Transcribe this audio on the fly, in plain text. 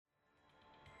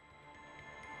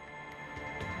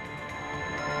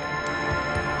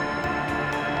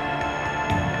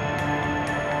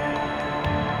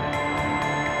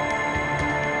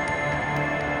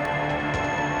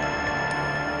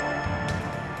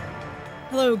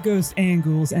Hello, ghosts and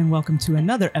ghouls, and welcome to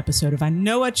another episode of I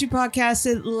Know What You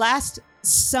Podcasted last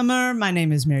summer. My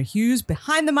name is Mary Hughes,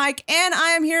 behind the mic, and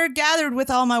I am here gathered with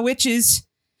all my witches.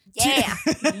 Yeah.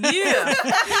 Yeah.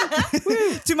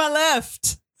 To my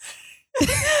left.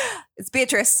 It's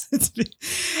Beatrice.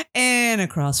 And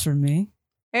across from me.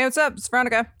 Hey, what's up? It's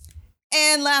Veronica.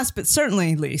 And last but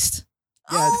certainly least.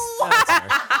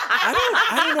 I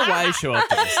don't know why I show up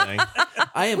to this thing.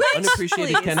 I am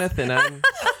unappreciated please. Kenneth, and I'm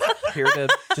here to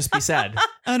just be sad.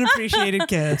 Unappreciated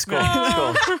kids. Cool.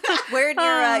 It's cool. Wearing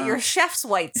your chef's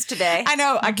whites today. I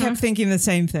know. I kept thinking the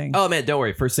same thing. Oh man, don't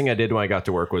worry. First thing I did when I got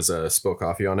to work was spill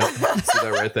coffee on it. See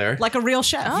that right there? Like a real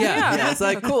chef. yeah. It's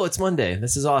like cool. It's Monday.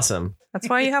 This is awesome. That's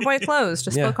why you have white clothes.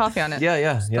 Just Yeah. spill coffee on it.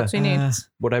 Yeah. That's what you need.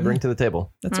 What I bring to the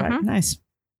table. That's right. Nice.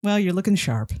 Well, you're looking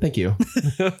sharp. Thank you.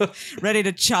 Ready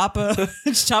to chop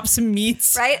some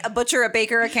meats. Right? A butcher, a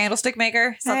baker, a candlestick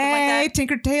maker, something Hey, like that.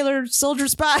 Tinker Tailor Soldier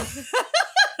Spy.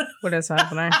 What is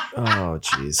happening? Oh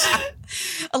jeez.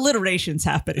 Alliterations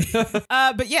happening.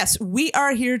 But yes, we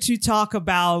are here to talk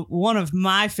about one of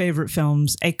my favorite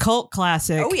films, a cult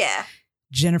classic. Oh, yeah.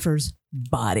 Jennifer's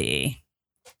Body.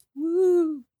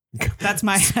 Woo. That's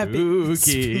my happy.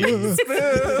 Spooky.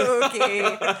 Spooky.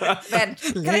 Man,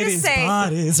 can I just say,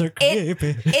 bodies are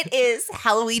creepy. it is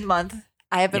Halloween month.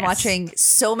 I have been Yes. watching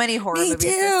so many horror Me movies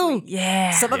this too. week.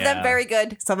 Yeah. Some of them very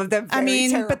good. Some of them very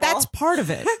terrible. But that's part of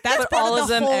it. That's But part all of of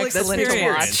the them whole excellent to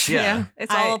experience. watch. Yeah.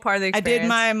 It's all a part of the I experience.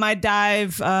 did my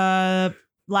dive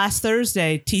last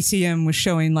Thursday. TCM was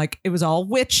showing like it was all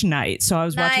witch night. So I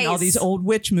was watching all Nice. these old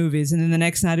witch movies. And then the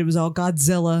next night it was all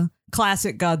Godzilla,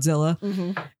 classic Godzilla.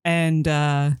 And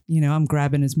I'm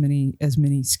grabbing as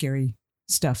many scary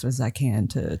stuff as I can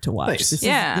to watch. Nice. This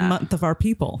Yeah. is the month of our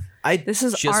people. This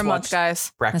is just our month, watched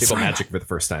guys. Practical That's right. Magic for the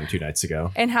first time 2 nights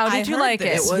ago. And how I did you heard like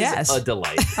this. it? It was Yes. a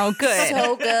delight. Oh, good.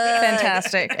 So good.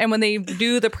 Fantastic. And when they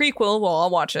do the prequel, well, I'll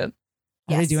watch it. Are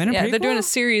they Yes. doing a Yeah, prequel? they're doing a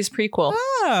series prequel.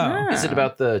 Oh. Is it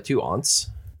about the 2 aunts?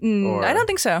 Or- I don't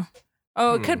think so.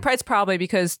 Oh, it could. It's probably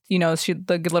because the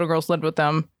little girls lived with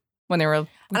them when they were I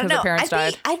because don't their know. parents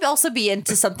died. I'd also be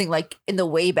into something like in the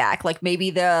way back, like maybe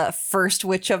the first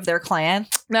witch of their clan.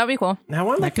 That'd be cool. Now I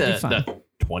want like could be the fun.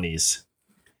 20s.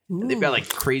 They've got like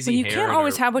crazy But you hair. can't and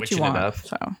always are have what you witching it want. up.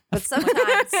 So.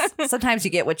 But sometimes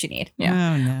you get what you need.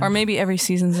 Yeah. Oh, no. Or maybe every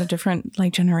season's a different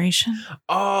generation.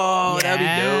 Oh, that'd be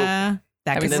dope.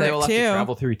 That That'd could be And then work they will have to too.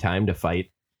 travel through time to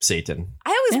fight Satan. I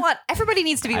always want everybody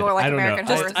needs to be more like I don't American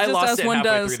know. Horror. I Just lost as it one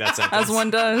halfway does. through that sentence. As one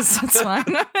does. It's fine.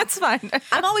 It's fine.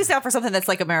 I'm always down for something that's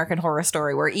like American Horror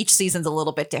Story, where each season's a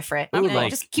little bit different. Ooh, You know, like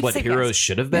just keep what saying heroes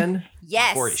should have been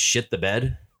Yes. before it shit the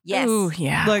bed. Yes. Ooh,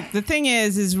 yeah. Look, the thing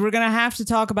is we're gonna have to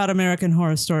talk about American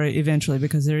Horror Story eventually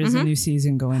because there is a new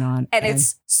season going on, And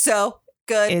it's so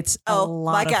good. it's a oh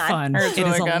lot my of God. fun. It's It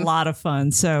is really a good. lot of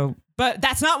fun. So, but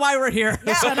that's not why we're here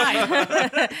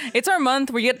tonight. It's our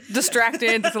month. We get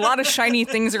distracted. There's a lot of shiny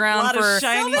things around A lot of for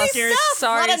shiny, us scary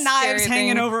sorry, a lot of knives scary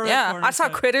hanging things. over. Yeah, the corner, I saw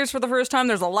so. Critters for the first time.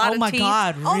 There's a lot Oh of my teeth.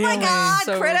 god! Oh my really? God.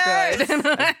 So Critters.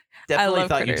 good. Definitely love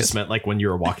thought you Critters. just meant like when you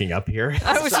were walking up here.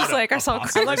 I was just like, I saw I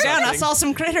Critters. looked down. I saw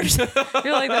some critters.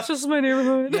 You're like, that's just my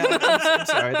neighborhood. I'm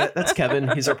sorry. That's Kevin.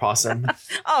 He's our possum.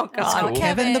 Oh God, cool.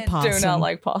 Kevin the Kevin. possum. do not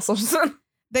like possums.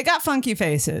 They got funky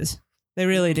faces. They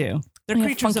really do. They're They have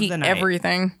creatures of funky the night.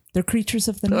 everything. They're creatures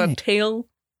of the The night. tail,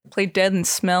 play dead and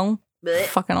smell. Blech.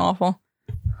 Fucking awful.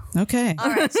 Okay. All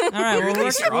right. All right.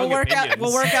 Really strong We'll work out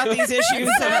opinions. these issues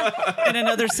in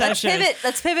another Let's session.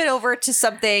 pivot over to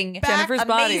something. Jennifer's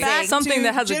body. amazing. Something to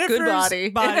that has a good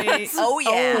Jennifer's body. Oh,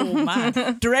 yeah. Oh,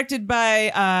 my. Directed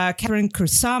by Catherine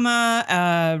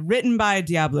Kusama, written by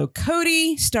Diablo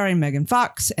Cody, starring Megan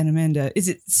Fox and Amanda. Is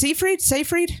it Seyfried?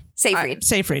 Seyfried.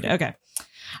 Seyfried. Okay.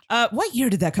 What year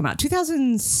did that come out?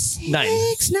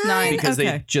 2006? Nine. Because okay.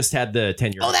 they just had the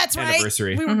 10-year Oh, that's right.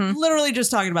 anniversary. We were literally just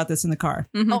talking about this in the car.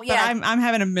 Mm-hmm. Oh But yeah. I'm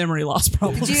having a memory loss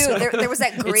problem. Did you? so- There was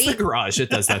that It's great. the garage. It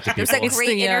does that to There was people. that great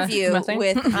the, interview methane.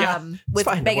 with it's fine,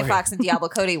 don't Megan worry. Fox and Diablo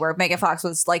Cody, where Megan Fox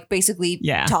was like basically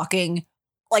Yeah. talking,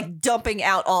 like dumping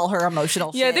out all her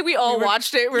emotional Yeah, I shit. think we all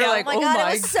watched it. We were Yeah, like, oh my oh God, my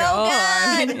it was so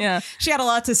God. good. Yeah. She had a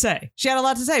lot to say.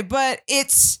 But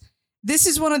this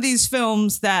is one of these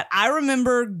films that I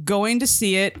remember going to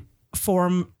see it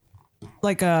for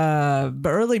like a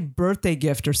early birthday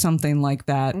gift or something like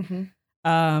that.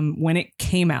 When it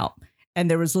came out, and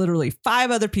there was literally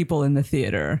 5 other people in the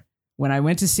theater when I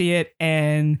went to see it,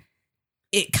 and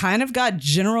it kind of got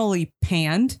generally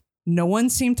panned. No one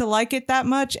seemed to like it that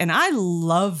much, and I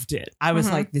loved it. I was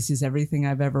like, this is everything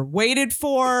I've ever waited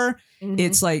for.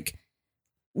 It's like,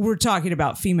 we're talking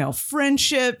about female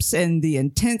friendships and the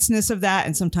intenseness of that,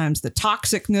 and sometimes the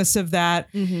toxicness of that.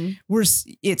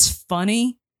 It's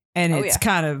funny. and Oh, it's yeah.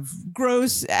 kind of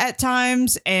gross at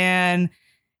times, and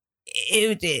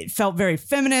it felt very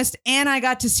feminist. And I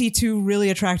got to see two really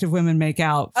attractive women make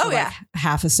out for Oh, yeah. like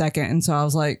half a second, and so I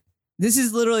was like, this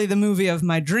is literally the movie of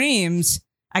my dreams.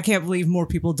 I can't believe more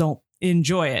people don't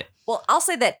enjoy it. Well, I'll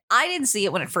say that I didn't see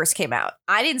it when it first came out.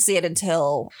 I didn't see it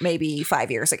until maybe 5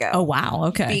 years ago. Oh wow,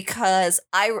 okay. Because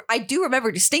I do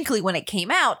remember distinctly when it came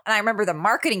out, and I remember the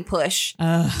marketing push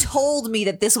told me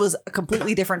that this was a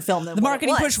completely different film than The what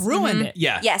marketing it was. push ruined it.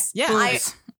 Yeah. Yes. Yeah.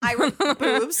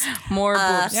 Boobs. More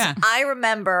boobs. Yeah. I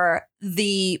remember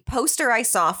the poster I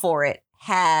saw for it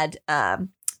had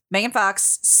Megan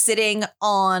Fox sitting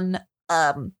on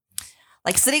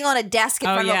sitting on a desk in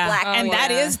Oh front yeah, of a black and Oh,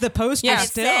 that yeah. is the poster Yeah. and it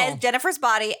still. says Jennifer's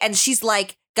body, and she's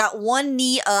like got one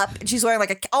knee up, and she's wearing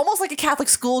like almost like a Catholic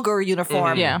schoolgirl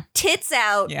uniform. Yeah. Tits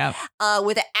out, Yeah,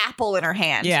 with an apple in her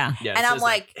hand. yeah, Yeah, it And I'm says,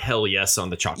 like, hell yes on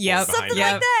the chalkboard Yep. behind something it.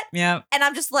 Yeah. like that. yeah. And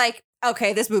I'm just like,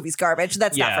 okay, this movie's garbage.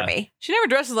 That's not Yeah. for me. She never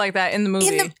dresses like that in the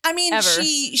movie. I mean, ever.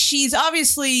 she's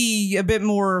obviously a bit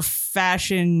more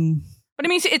fashion But I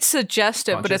mean, it's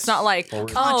suggestive, but it's not like,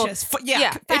 Forward. conscious.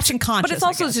 yeah, fashion conscious. but it's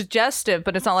also I guess. suggestive,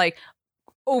 but it's not like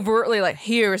overtly like,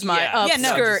 here's my Yeah. up Yeah, no.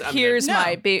 skirt, Just, here's no.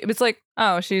 my baby. It's like,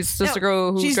 oh, she's just No, a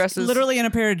girl who she's dresses. literally in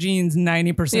a pair of jeans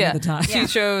 90% Yeah. of the time. She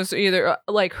shows either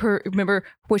like her, remember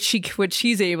what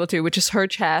she's able to, which is her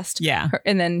chest. Yeah.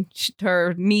 And then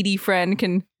her needy friend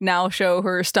can now show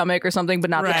her stomach or something, but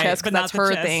not the Right, chest but because that's not the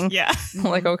her chest. thing. Yeah. I'm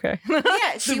like, okay.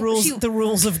 Yeah, The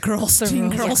rules of girls, teen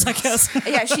rules of girls, I guess.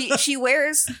 yeah, she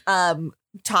wears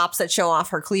tops that show off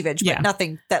her cleavage, but Yeah.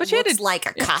 nothing that But she had looks a- like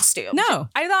a costume. No.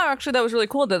 I thought actually that was really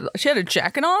cool that she had a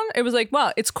jacket on. It was like,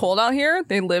 wow, it's cold out here.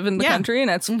 They live in the Yeah. country and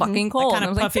it's fucking cold. Kind And I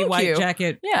of was like, puffy thank white you.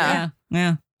 jacket. Yeah.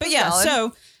 Yeah. But That's yeah, valid.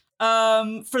 so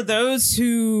for those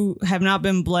who have not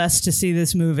been blessed to see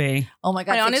this movie, Oh my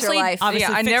god, I fix honestly, your life.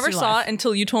 Obviously I fix never your saw life. it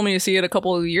until you told me to see it a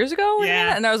couple of years ago. or Yeah.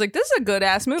 something, and I was like, this is a good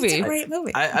ass movie. it's a great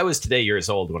movie. I was today years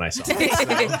old when I saw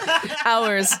it.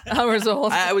 hours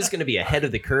old. I was going to be ahead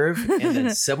of the curve, and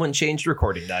then someone changed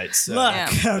recording nights. So. Look,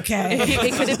 Yeah. okay.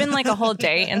 It could have been like a whole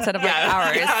day instead of like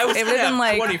hours. I was it gonna would have been have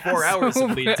like 24 hours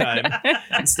of lead time.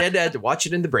 Instead, I had to watch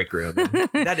it in the break room. And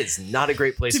that is not a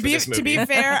great place to for be this movie. to be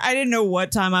fair, I didn't know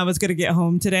what time I was going to get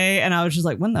home today, and I was just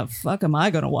like, "When the fuck am I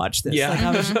going to watch this?"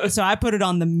 Yeah. Like, so I put it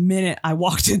on the minute I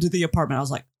walked into the apartment. I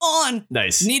was like, "On,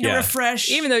 Nice. need to Yeah. refresh."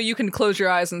 Even though you can close your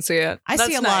eyes and see it. I That's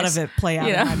see a lot nice. of it play out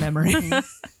Yeah. in my memory.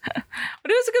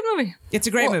 But it was a good movie. It's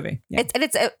a great Well, movie. Yeah.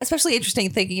 It's especially interesting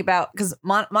thinking about because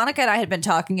Monica and I had been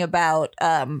talking about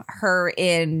her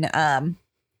in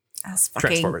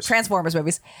Transformers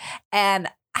movies, and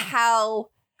how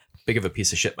Big of a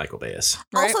piece of shit Michael Bay is.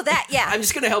 Right? also that I'm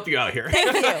just going to help you out here.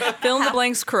 thank you. Fill in the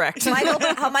blanks correct. Michael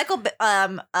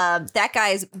that guy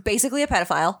is basically a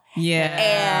pedophile,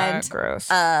 Yeah. and gross.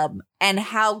 and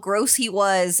how gross he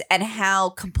was, and how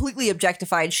completely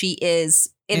objectified she is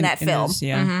in that film. this,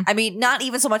 yeah. Mhm. I mean, not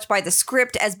even so much by the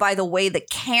script as by the way the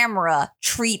camera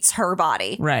treats her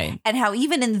body, Right. and how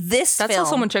even in this That's film, how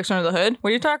someone checks under the hood. What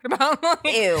are you talking about?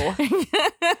 ew.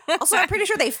 Also, I'm pretty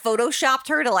sure they photoshopped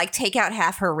her to like take out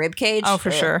half her rib cage. Oh, for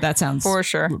Ew. sure. That sounds For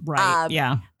sure. right.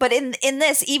 Yeah. But in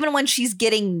this, even when she's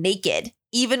getting naked,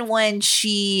 even when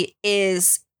she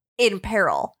is in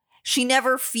peril, she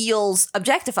never feels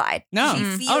objectified. No. She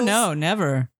Mhm. feels, Oh no,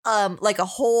 never. like a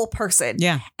whole person.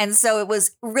 Yeah. And so it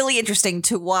was really interesting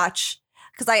to watch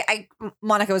because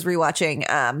Monica was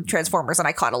rewatching Transformers, and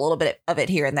I caught a little bit of it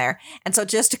here and there. And so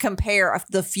just to compare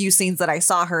the few scenes that I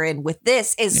saw her in with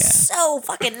this is Yeah. so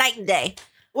fucking night and day.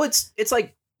 Well, it's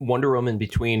like Wonder Woman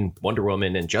between Wonder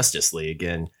Woman and Justice League,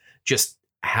 and just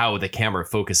how the camera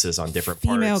focuses on different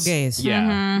Female parts. gaze.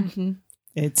 Yeah. Mhm.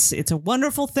 It's a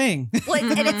wonderful thing. Well,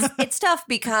 and it's tough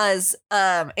because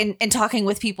in talking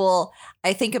with people,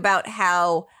 I think about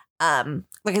how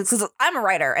because I'm a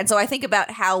writer, and so I think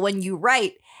about how when you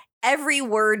write, every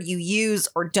word you use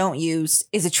or don't use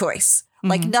is a choice.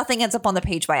 Like Mhm. nothing ends up on the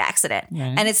page by accident.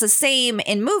 Right. And it's the same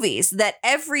in movies, that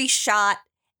every shot,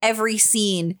 every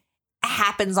scene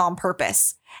happens on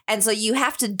purpose. And so you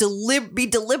have to be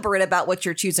deliberate about what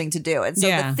you're choosing to do. And so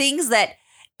Yeah. the things that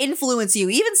influence you,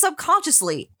 even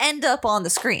subconsciously, end up on the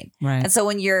screen. right. And so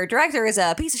when your director is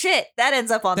a piece of shit, that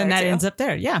ends up on then there that too. ends up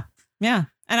there. Yeah. Yeah.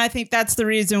 And I think that's the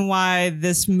reason why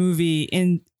this movie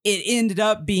it ended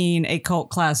up being a cult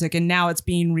classic, and now it's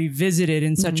being revisited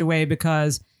in such a way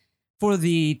because for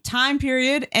the time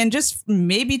period, and just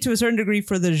maybe to a certain degree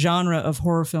for the genre of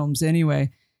horror films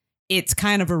anyway, it's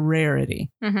kind of a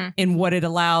rarity Mhm. in what it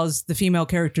allows the female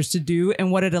characters to do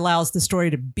and what it allows the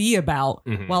story to be about,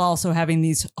 Mhm. while also having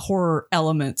these horror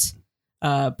elements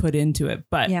put into it.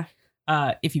 But Yeah.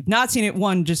 if you've not seen it,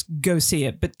 one, just go see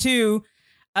it. But two,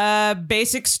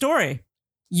 Basic story.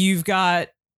 You've got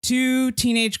two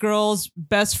teenage girls,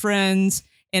 best friends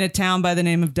in a town by the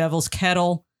name of Devil's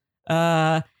Kettle.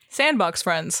 Sandbox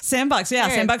friends. Sandbox, yeah.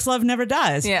 Weird. Sandbox love never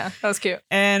dies. Yeah, that was cute.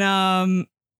 And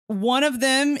one of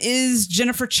them is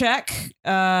Jennifer Check,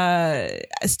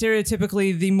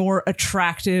 stereotypically the more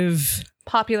attractive,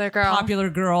 Popular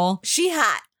girl. She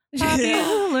hot.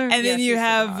 Popular. And then Yes, you she's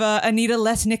have hot. Anita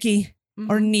Lesnicki,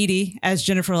 or Needy, as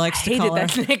Jennifer likes to call her.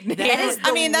 nickname. That is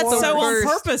I mean, that's the so on worst.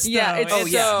 purpose, though. Yeah, it's Oh, so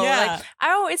yeah. Yeah. like,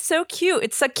 oh, it's so cute.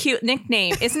 It's a cute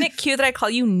nickname. Isn't it cute that I call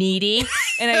you needy?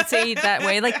 And I'd say it that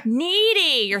way, like,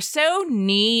 needy. You're so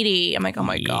needy. I'm like, oh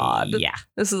my God. Yeah.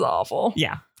 This is awful.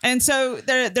 Yeah. And so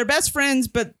they're best friends,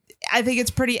 but I think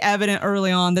it's pretty evident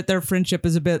early on that their friendship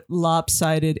is a bit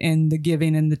lopsided in the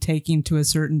giving and the taking to a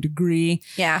certain degree.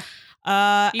 Yeah.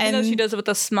 Even though she does it with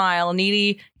a smile,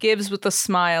 Needy gives with a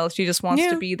smile. She just wants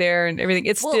Yeah. to be there and everything.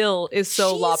 It Well, still is so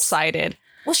she's- lopsided.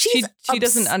 Well, She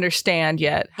doesn't understand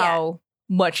yet how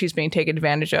much she's being taken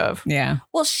advantage of. Yeah.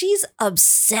 Well, she's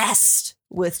obsessed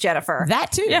with Jennifer.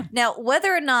 That too. Yeah. Now,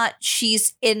 whether or not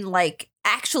she's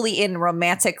actually in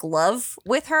romantic love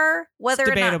with her, whether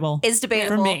It's or debatable. not is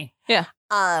debatable For me.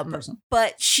 Personally.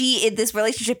 But this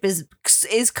relationship is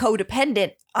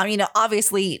codependent. I mean,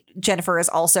 obviously Jennifer is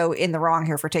also in the wrong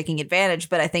here for taking advantage,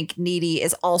 but I think Needy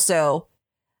is also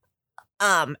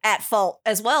at fault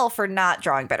as well for not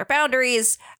drawing better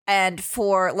boundaries and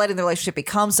for letting the relationship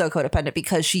become so codependent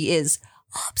because she is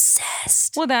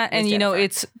obsessed. Well, that, and with you know, Jennifer.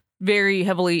 it's very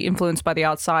heavily influenced by the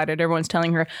outside, and everyone's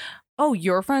telling her, "Oh,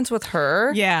 you're friends with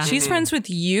her. Yeah. she's Mhm. friends with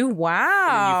you. And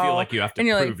Wow." you feel like you have to And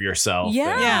you're like, prove yourself.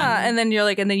 Yeah. Yeah. And then you're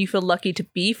like, and then you feel lucky to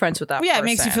be friends with that Yeah, it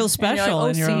makes you person. feel And you're special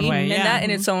like, in your own way, And yeah. that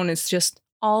in its own is just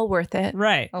all worth it.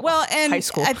 Right. Oh, Well, and high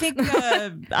school. I think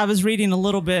I was reading a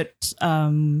little bit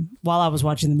while I was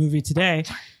watching the movie today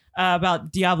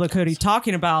about Diablo Cody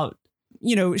talking about,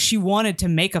 you know, she wanted to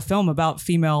make a film about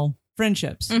female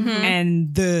friendships Mhm.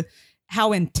 and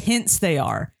how intense they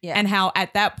are, Yeah. and how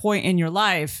at that point in your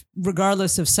life,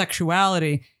 regardless of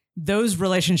sexuality, those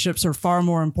relationships are far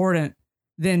more important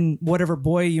than whatever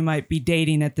boy you might be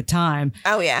dating at the time.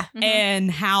 Oh yeah. Mhm.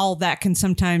 And how that can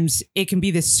sometimes, it can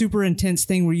be this super intense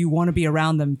thing where you want to be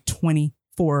around them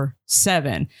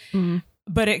 24/7, Mhm.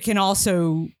 but it can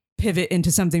also pivot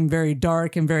into something very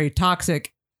dark and very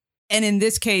toxic. And in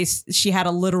this case, she had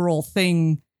a literal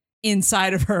thing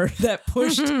inside of her that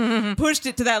pushed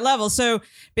it to that level. So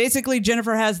basically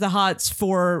Jennifer has the hots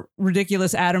for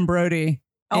ridiculous Adam Brody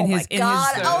Oh my God. in his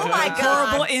Oh my God.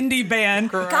 horrible indie band.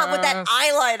 God, with that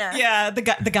eyeliner. Yeah, the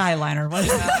guy liner.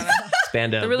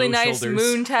 Band of The really low nice shoulders.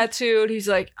 moon tattooed. He's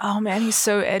like, oh man, he's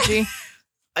so edgy.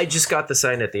 I just got the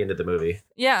sign at the end of the movie.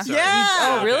 Yeah. Sorry. Yeah.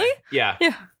 Oh, really? Yeah.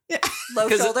 Yeah. Low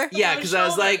shoulder. Yeah, because I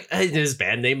was like, this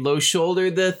band name Low Shoulder,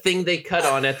 the thing they cut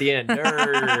on at the end.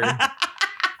 Nerd.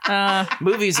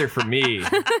 Movies are for me.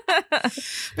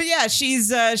 But yeah,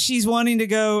 she's wanting to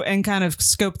go and kind of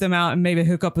scope them out and maybe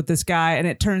hook up with this guy. And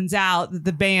it turns out that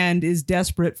the band is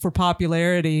desperate for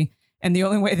popularity. And the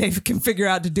only way they can figure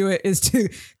out to do it is to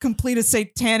complete a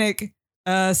satanic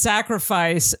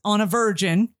sacrifice on a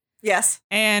virgin. Yes.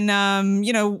 And,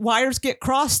 wires get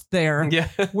crossed there Yeah.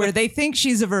 where they think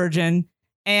she's a virgin.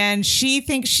 And she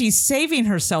thinks she's saving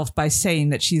herself by saying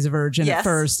that she's a virgin Yes. at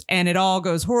first. And it all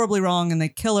goes horribly wrong and they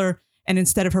kill her. And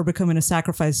instead of her becoming a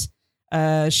sacrifice,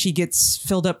 she gets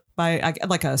filled up by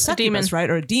like a succubus, demon. right?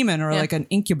 Or a demon or Yeah. like an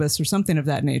incubus or something of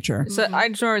that nature. So I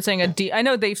just remember saying I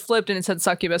know they flipped and it said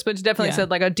succubus, but it definitely Yeah.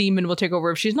 said like a demon will take over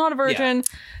if she's not a virgin, and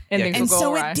Yeah, things and will go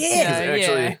so it awry. did. Is Yeah, it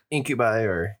actually yeah. incubi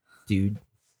or dude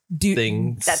Dude,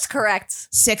 things? That's correct.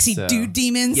 sexy So, dude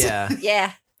demons. Yeah,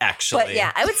 Yeah. actually. But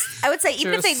yeah, I would say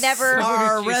even if they Just- never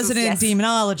Our Jesus. resident Yes.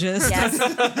 demonologist.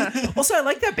 Yes. Also, I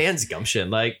like that band's gumption.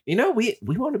 Like, we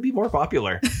want to be more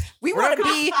popular. We We're want to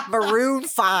not be Maroon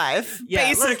 5. Yeah,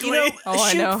 Basically. Oh,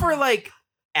 I shoot know. for like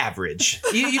average.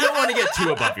 You don't want to get too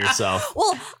above yourself.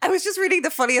 Well, I was just reading the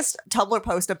funniest Tumblr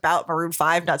post about Maroon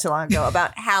 5 not too long ago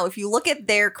about how if you look at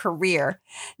their career,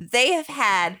 they have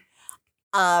had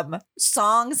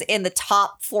songs in the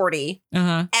top 40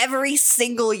 Uh-huh. every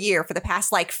single year for the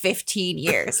past like 15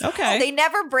 years. Okay.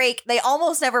 They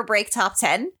almost never break top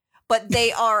 10, but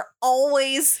they are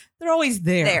always They're always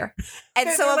there. there. And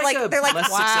so I'm like, they're like,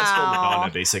 less wow. successful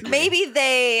Madonna, basically. Maybe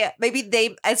they,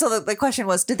 and so the question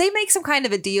was, did they make some kind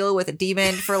of a deal with a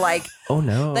demon for like, Oh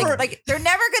no. like they're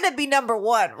never going to be number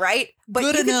one, right? But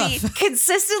Good you could be enough.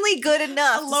 consistently good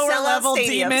enough A to lower sell out level stadiums.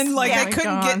 demon. Like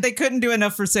Yeah. they couldn't do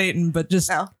enough for Satan, but just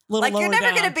No. a little Like lower you're never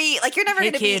down. going to be, like you're never Hey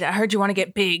going to be, kid, I heard you want to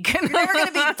get big. you're never going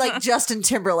to be like Justin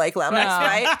Timberlake levels, No.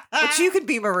 right? But you could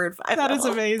be Maroon 5 That is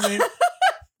level. amazing.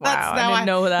 Wow, I didn't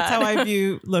know that. That's how I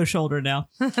view Low Shoulder now.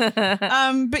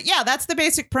 But yeah, that's the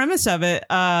basic premise of it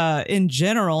in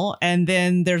general. And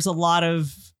then there's a lot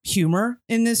of humor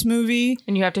in this movie.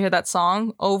 And you have to hear that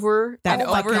song over That and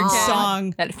fucking over again.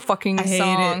 song. That fucking I hate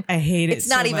song. it. I hate it. It's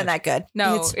not so even much. that good.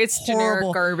 No, It's it's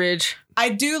horrible. generic garbage. I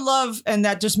do love, and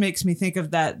that just makes me think of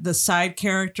the side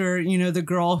character, you know, the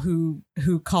girl who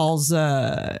calls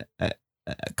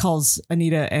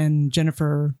Anita and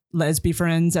Jennifer lesbian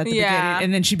friends at the beginning,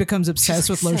 and then she becomes obsessed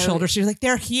with Low Shoulder. She's like,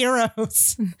 they're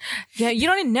heroes. Yeah, you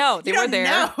don't even know. They You were don't there.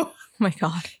 know. Oh my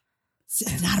God.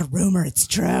 It's not a rumor, it's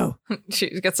true. She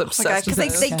gets Oh my God, obsessed because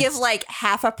with they it. give like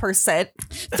 0.5%.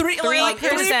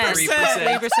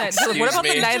 3%. What about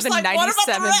me. the Just like, what about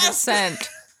the 97%?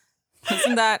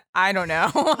 Isn't that? I don't know.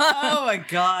 Oh my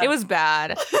God. It was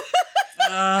bad.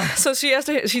 Uh, So she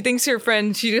thinks her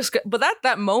friend, but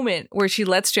that moment where she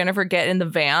lets Jennifer get in the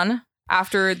van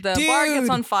after the bar gets Dude.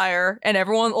 on fire and a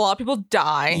lot of people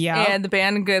die. Yeah. And the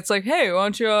band gets like, hey, why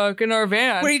don't you get in our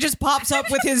van? where he just pops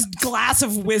up with his glass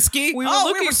of whiskey. We were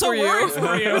looking so for you. worried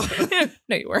for you.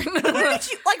 No, you weren't.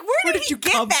 Where did you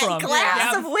get come that from?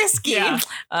 glass Yeah. of whiskey?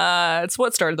 Yeah. It's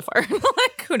what started the fire.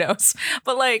 Like, who knows?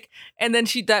 But like, and then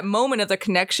that moment of the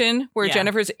connection where Yeah.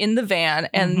 Jennifer's in the van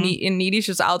and, Mhm. and Needy's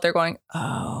just out there going,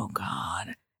 oh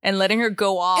God, and letting her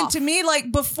go off. And to me,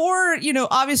 like before, you know,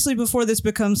 obviously before this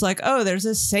becomes like, oh, there's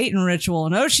this Satan ritual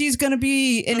and oh, she's going to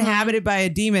be inhabited by a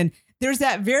demon. There's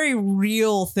that very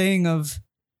real thing of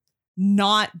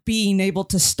not being able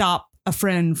to stop a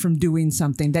friend from doing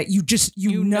something that you just,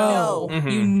 you know.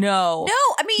 Mhm. You know.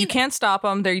 No, I mean, You can't stop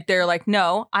them. They're like,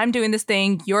 no, I'm doing this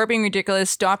thing. You're being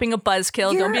ridiculous. Stop being a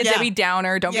buzzkill. Don't be a Yeah. Debbie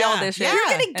Downer. Don't be all this shit. Yeah. you're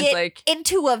gonna And it's get like,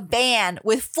 into a van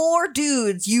with 4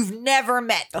 dudes you've never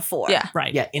met before. yeah,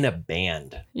 Right. Yeah, in a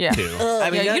band. yeah. Too. Ugh.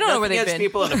 I mean, Yeah, you don't know where nothing they've against been.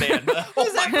 people in a band. But,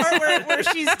 There's that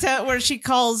part where she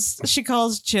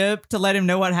calls Chip to let him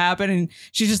know what happened, and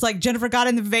she's just like, Jennifer got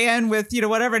in the van with, you know,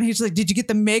 whatever, and he's like, did you get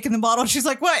the make in the bottle? She's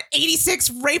like, what, 86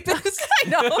 rapists? I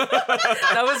know.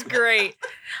 That was great.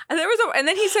 And and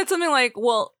then he said something like,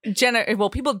 well,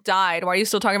 people died. Why are you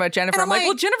still talking about Jennifer? And I'm like, I'm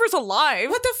well, like, Jennifer's alive.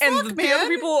 what the And fuck, the man? other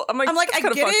people, I'm like, I'm like, that's I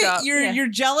kinda get fucked it. up. You're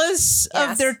jealous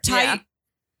Yes. of their tight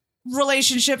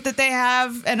relationship that they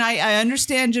have, and I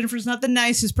understand Jennifer's not the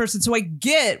nicest person, so I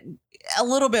get a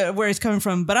little bit of where he's coming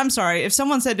from. But I'm sorry, if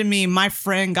someone said to me, my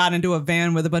friend got into a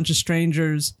van with a bunch of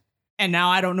strangers, and now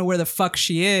I don't know where the fuck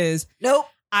she is, Nope.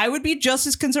 I would be just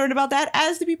as concerned about that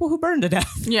as the people who burned to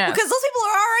death. Yeah. Because those people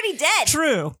are already dead.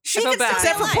 True, She I feel can bad.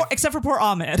 still except be alive. except for poor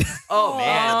Ahmed. oh man,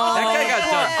 that guy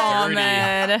got done dirty.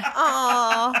 Ahmed.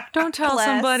 Aw. Don't tell Bless.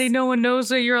 somebody no one knows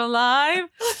that you're alive.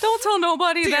 Don't tell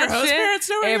nobody Do your that host shit. parents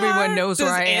know where you Everyone are? knows Does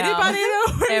where I am. anybody know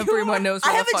where you Everyone knows I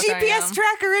where have a the fuck I GPS am.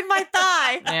 tracker in my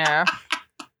thigh. Yeah.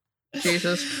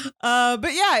 Jesus.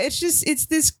 But yeah, it's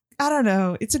this, I don't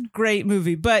know, it's a great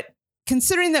movie. But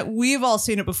considering that we've all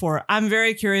seen it before, I'm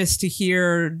very curious to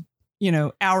hear, you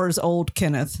know, hours old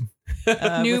Kenneth. With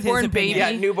his Newborn opinion. baby.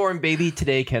 Yeah, newborn baby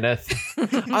today, Kenneth.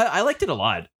 I liked it a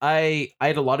lot. I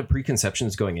had a lot of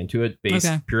preconceptions going into it based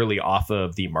Okay. purely off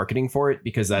of the marketing for it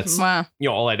because that's Wow.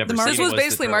 all I'd ever The seen. This was the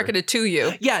basically trailer. marketed to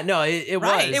you. Yeah, no, it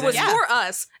Right. was. It was Yeah. for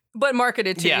us, but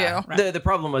marketed to yeah. you. The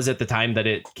problem was at the time that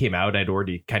it came out, I'd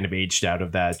already kind of aged out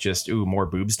of that just more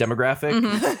boobs demographic.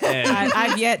 Mhm. And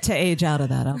I've yet to age out of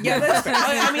that. yeah, that's fair.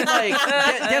 I mean, like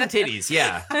them titties.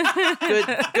 Yeah,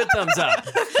 good thumbs up.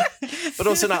 But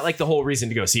also not like the whole reason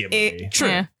to go see a movie. True.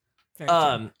 Yeah.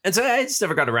 And so I just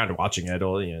never got around to watching it.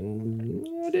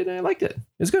 And I liked it. It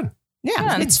was good. Yeah,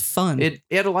 Fun. it's fun. It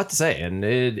had a lot to say, and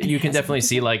you can definitely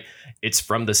see like it's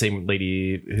from the same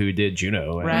lady who did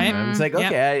Juno. And Right. I'm just like, Yep.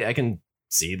 okay, I can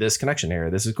see this connection here.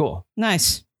 This is cool.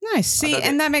 Nice. See, dug it.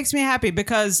 and that makes me happy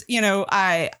because, you know,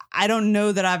 I don't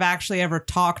know that I've actually ever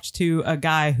talked to a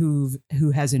guy who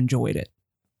has enjoyed it.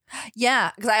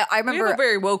 Yeah, because I We have remember a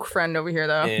very woke friend over here,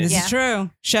 though. This Yeah. is true.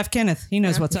 Chef Kenneth, he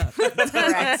knows what's up.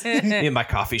 correct. In my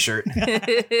coffee shirt.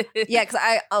 Yeah, because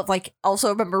I like also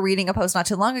remember reading a post not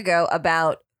too long ago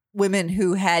about women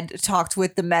who had talked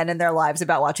with the men in their lives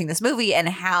about watching this movie and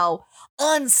how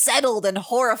unsettled and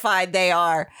horrified they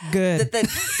are Good. that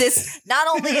this not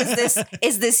only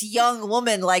is this young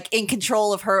woman like in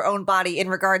control of her own body in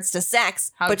regards to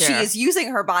sex, How but she dare. is using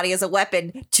her body as a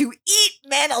weapon to eat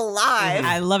men alive.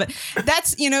 I love it.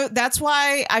 That's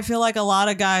why I feel like a lot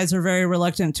of guys are very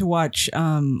reluctant to watch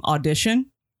Audition,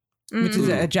 which is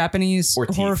a Japanese Or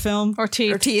Teeth. horror film. Or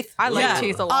teeth. Her teeth. I like Yeah.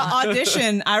 teeth a lot.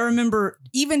 Audition, I remember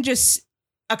even just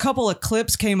a couple of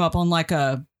clips came up on like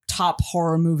a top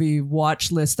horror movie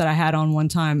watch list that I had on one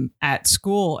time at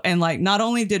school. And like, not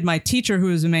only did my teacher, who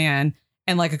was a man,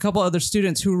 and like a couple other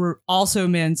students who were also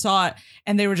men saw it,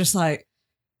 and they were just like,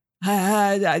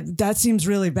 that seems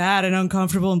really bad and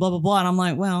uncomfortable and blah, blah, blah. And I'm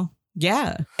like, well,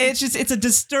 yeah, it's a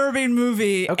disturbing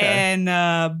movie. Okay. And,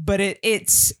 but it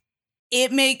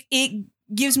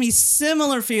gives me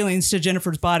similar feelings to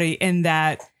Jennifer's Body in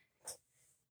that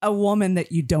a woman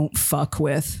that you don't fuck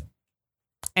with.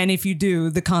 And if you do,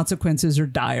 the consequences are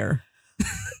dire.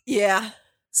 Yeah.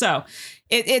 So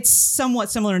it's somewhat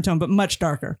similar in tone, but much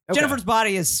darker. Okay. Jennifer's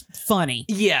Body is funny.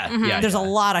 Yeah, Mhm. yeah. There's a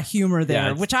lot of humor there,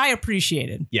 Yeah. which I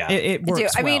appreciated. Yeah. It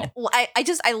works I mean, well.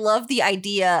 I love the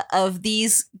idea of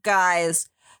these guys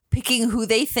picking who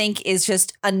they think is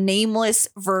just a nameless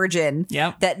virgin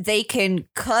Yep. that they can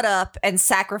cut up and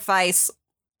sacrifice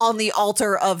on the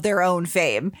altar of their own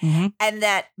fame. Mhm. And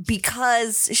that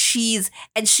because she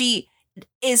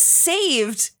is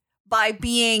saved by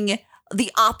being the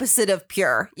opposite of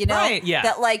pure, you know? Right. Yeah.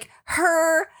 That like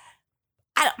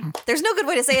there's no good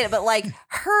way to say it, but like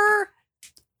her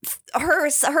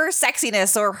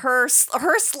sexiness or her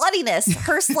sluttiness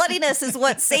is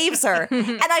what saves her.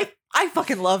 And I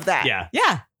fucking love that. Yeah.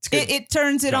 Yeah. It's good. It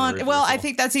turns it Genre on. Well, I reversal.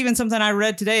 think that's even something I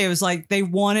read today. It was like they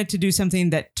wanted to do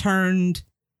something that turned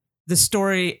the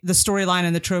storyline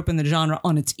and the trope and the genre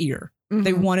on its ear.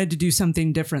 They Mhm. wanted to do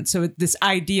something different. So this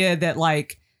idea that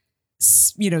like,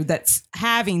 that's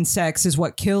having sex is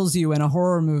what kills you in a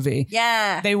horror movie.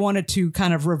 Yeah. They wanted to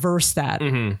kind of reverse that.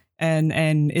 Mhm.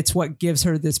 And it's what gives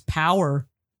her this power.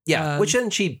 Yeah. Which then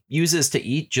she uses to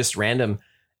eat just random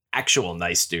actual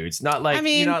nice dudes. Not like, I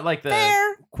mean, not like the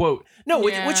fair. quote. No,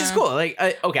 which is Yeah. cool. Like,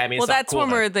 okay. I mean, Well, it's not that's cool one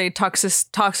to- where the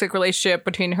toxic relationship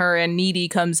between her and Needy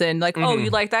comes in. Like, oh, Mhm. you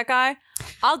like that guy?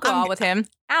 I'll go out with him.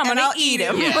 I'm and gonna I'll eat eat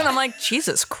him. him. Yeah. And I'm like,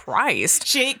 Jesus Christ.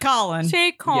 She ate Colin.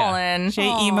 Jay Colin. She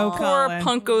ate emo Poor Colin.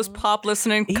 punk goes pop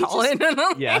listening He Colin.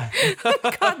 Yeah.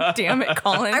 God damn it,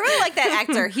 Colin. I really like that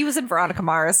actor. He was in Veronica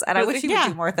Mars, and I wish he Yeah.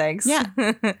 would do more things. Yeah.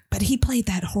 But he played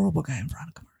that horrible guy in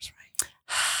Veronica Mars, right?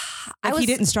 I He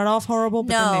didn't start off horrible,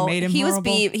 but then No, they made him he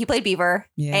horrible. he played Beaver,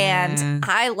 Yeah. and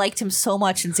I liked him so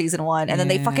much in season 1, and then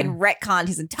they Yeah. fucking retconned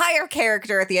his entire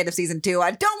character at the end of season 2.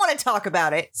 I don't want to talk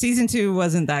about it. Season 2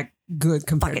 wasn't that good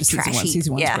compared Fucking to season 1. trashy.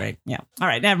 Season 1's Yeah. great. Yeah. All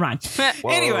right, never mind. Whoa.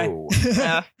 Anyway.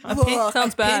 Yeah. Ugh.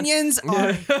 Sounds bad. Opinions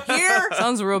are here.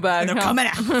 Sounds real bad. And they're coming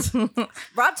out.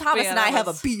 Rob Thomas Yeah, and I that have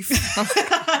a was- beef.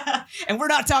 And we're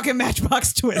not talking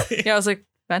Matchbox 20. Yeah, I was like,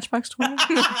 Matchbox 20?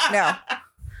 No.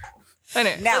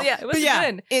 Anyway, No. but yeah, it was But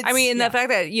yeah, good. it's- I mean, yeah. the fact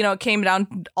that, it came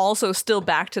down also still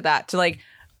back to that, to like,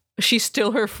 she's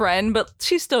still her friend, but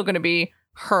she's still going to be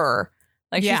her.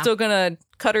 Like, Yeah. she's still going to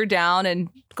cut her down and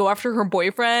go after her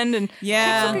boyfriend. And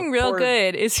Yeah. she's looking real Poor-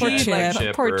 good. Is poor he Chip. like,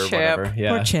 Chip poor or Chip. whatever.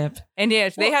 Yeah. Poor Chip. And yeah,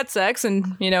 they had sex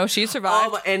and, she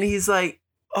survived. And he's like,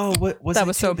 oh, what was That it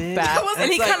was too so big? bad. It's And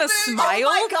he like- kind of smiled. Oh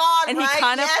my God, and he right?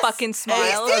 kind of Yes. fucking smiled. He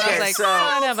And I was did. like, So-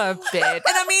 son of a bitch. And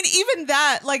I mean, even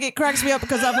that, like, it cracks me up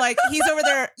because I'm like, he's over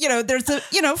there, there's the,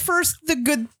 first the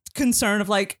good concern of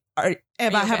like,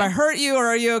 have I okay? hurt you or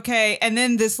are you okay? And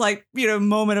then this like,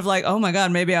 moment of like, oh my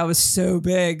God, maybe I was so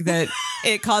big that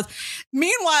it caused.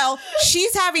 Meanwhile,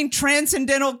 she's having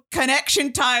transcendental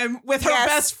connection time with her Yes.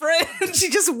 best friend. She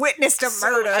just witnessed a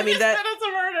murder. I mean,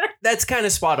 that's kind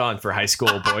of spot on for high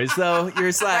school boys, though. You're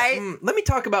just like, Right? let me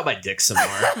talk about my dick some more.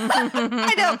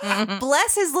 I know.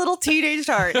 Bless his little teenage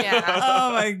heart. Yeah.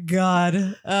 Oh my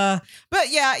God.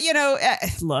 But yeah,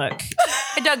 look,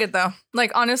 I dug it though.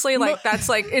 Like honestly, like that's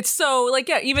like it's so like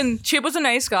yeah. Even Chip was a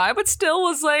nice guy, but still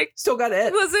was like, Still got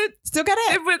it. was it? still got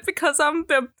it. It was because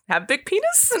have big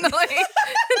penis and like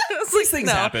it's These things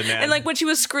happen, man. And like when she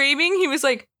was screaming, he was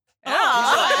like, He's like,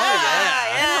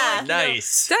 oh, yeah.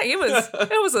 nice. that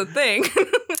it was a thing.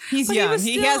 He's But he young. was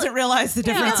He still- hasn't realized the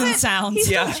difference Yeah. in sounds. He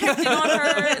still Yeah. checked in on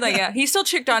her. Like yeah, he still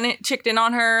checked in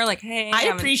on her. Like hey, I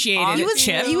I'm appreciated on it, He was,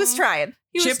 Chip. he was trying.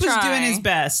 He Chip was doing trying. his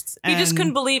best. He just and-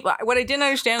 couldn't believe what I didn't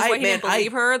understand is why he didn't I-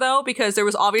 believe her though, because there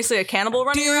was obviously a cannibal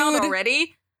running around Dude.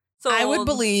 already. So I would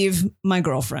believe my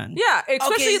girlfriend. Yeah,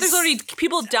 especially Okay, there's already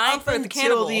people dying Up for the until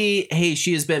cannibal. hey,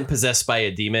 she has been possessed by a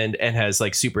demon and has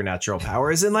like supernatural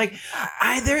powers, and like,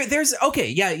 there's okay,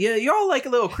 yeah, you're all like a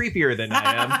little creepier than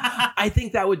I am. I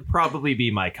think that would probably be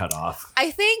my cutoff.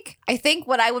 I think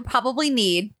what I would probably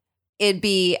need,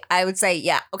 I would say,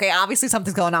 yeah, okay, obviously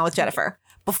something's going on with Jennifer.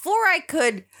 Before I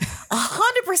could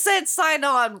 100% sign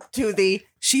on to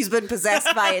she's been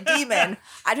possessed by a demon,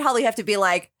 I'd probably have to be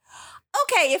like,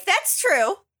 okay, if that's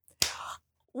true,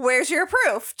 where's your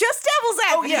proof? Just devil's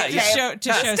advocate. yeah, Jay. show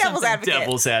Just devil's something. advocate.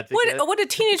 Devil's advocate. Would a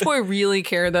teenage boy really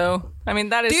care though? I mean,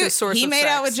 that is Dude, his source he of made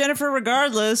sex. out with Jennifer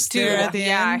regardless. Dude, there at the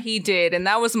yeah, end. he did, and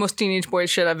that was the most teenage boy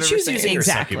shit I've ever She was seen. using her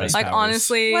Exactly. succubus Like powers.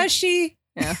 honestly, Was she?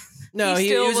 yeah. No, he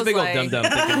still was a big old like- dum-dum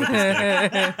thinking with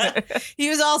his dick. He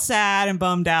was all sad and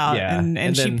bummed out, Yeah, and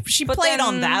and then- she But played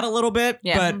on then- that a little bit,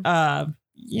 Yeah. but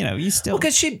you still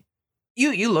Because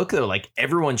you look though, like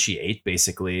everyone she ate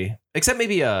basically, except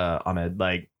maybe Ahmed,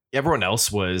 like everyone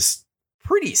else was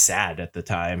pretty sad at the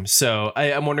time. So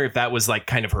I'm wondering if that was like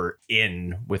kind of her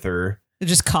in with her.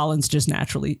 just Collins just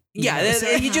naturally. He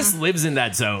just lives in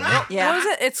that zone. Yeah. What was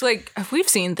it? It's like we've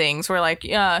seen things where like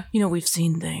we've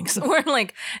seen things where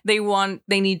like they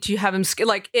need to have him they She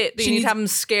need needs- to have him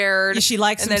scared. She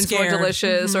likes and him then it's more scared.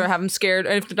 delicious, or have them scared.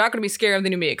 And if they're not going to be scared, they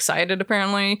need to be excited,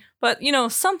 apparently. But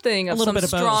something of A little some bit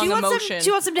of both. strong She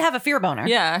emotion. wants him to have a fear boner.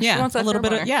 yeah, she Yeah, wants a that little bit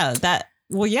fear of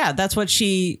boner. that's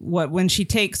what when she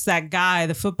takes that guy,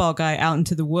 the football guy, out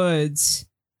into the woods.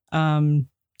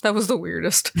 That was the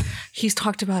weirdest. He's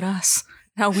talked about us,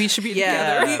 how we should be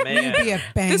Yeah. together. Man. We'd be a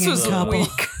banging This was couple.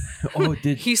 weak. Oh,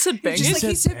 did He said banging. Just like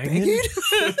he said banging.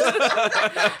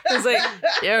 I was like,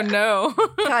 yeah, no.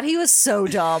 God, he was so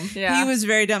dumb. Yeah. He was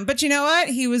very dumb. But you know what?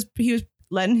 He was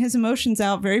letting his emotions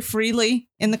out very freely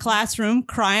in the classroom,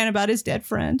 crying about his dead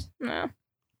friend. Yeah.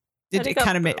 It But he got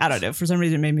kind of made, I don't boobs. know, for some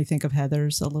reason it made me think of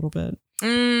Heather's a little bit.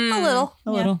 Mm. A little.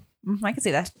 A Yeah. little I can see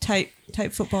that. tight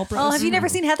football bros. Oh, have you never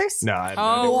seen Heathers? No, I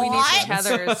Oh, we need to see What?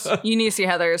 Heather's. You need to see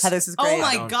Heather's. Heathers is great. Oh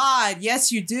my God.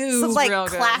 Yes, you This do. is like real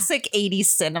good. classic 80s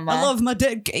cinema. I love my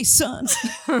dead gay son.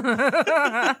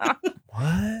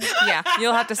 What? Yeah,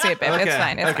 you'll have to see it, babe. Okay, It's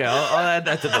fine. It's okay, fine. I'll add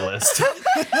that to the list.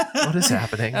 What is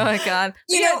happening? Oh my god!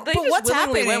 You Yeah, know, they but just what's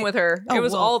willingly happening- went with her. Oh, It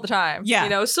was well, all the time. yeah.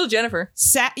 It's still Jennifer.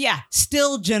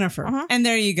 Still Jennifer. Uh-huh. And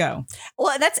there you go.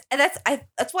 Well, that's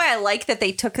why I like that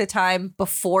they took the time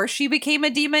before she became a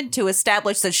demon to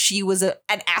establish that she was an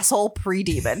asshole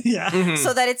pre-demon. Yeah. Mhm.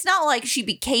 So that it's not like she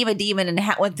became a demon and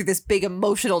went through this big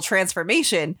emotional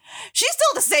transformation. She's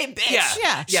still the same bitch. Yeah.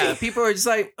 Yeah. Yeah, people are just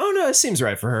like, oh no, it seems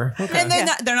right for her. Okay. And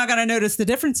they're not going to notice the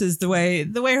differences the way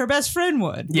her best friend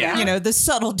would. Yeah. You know, the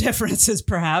subtle differences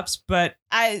perhaps, but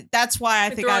that's why I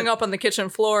think Throwing up on the kitchen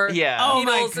floor. Yeah. Oh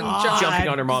my Needles and God. junk. Jumping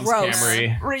on her mom's Gross.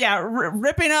 Camry.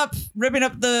 ripping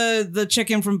up the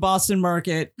chicken from Boston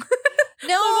Market. No,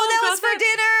 that was for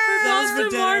dinner. That was for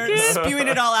Boston dinner, Market. spewing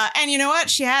it all out. And you know what?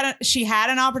 She had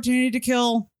an opportunity to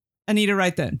kill Anita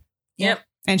right then. Yep.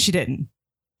 And she didn't.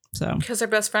 So Because they're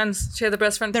best friends. She had the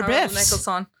best friend. They're power of biffs. the necklace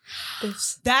on.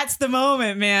 Biffs. that's the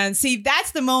moment, man. See,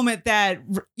 that's the moment that,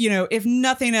 if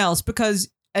nothing else, because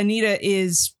Anita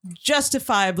is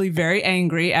justifiably very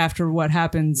angry after what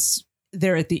happens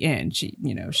there at the end. She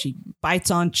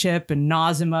bites on Chip and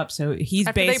gnaws him up. So he's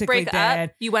After they basically break dead.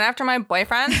 up, you went after my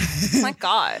boyfriend? Oh my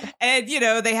God. And,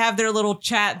 they have their little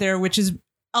chat there, which is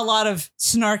a lot of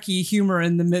snarky humor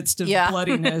in the midst of Yeah.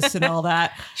 bloodiness and all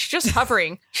that. She's just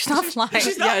hovering. She's not flying.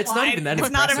 She's Yeah, it's not even that It's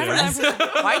not impressive.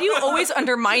 impressive. Why do you always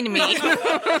undermine me?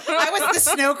 I was the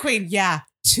Snow Queen. Yeah.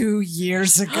 2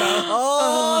 years ago.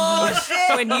 Oh,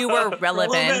 shit. when you were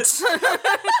relevant.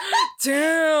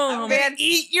 Damn. Man,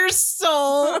 eat your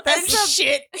soul and That's some-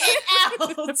 shit it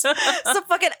out. Some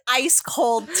fucking ice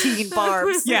cold teen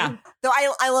barbs. Yeah. Though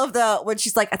I love when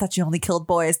she's like, I thought you only killed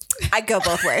boys. I go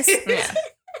both ways. Yeah.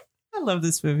 I love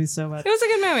this movie so much. It was a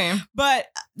good movie. But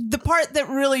the part that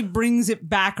really brings it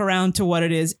back around to what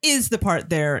it is the part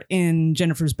there in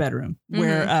Jennifer's bedroom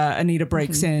where Anita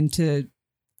breaks in to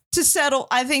settle,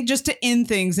 I think, just to end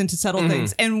things and to settle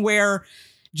things, and where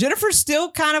Jennifer's still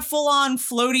kind of full on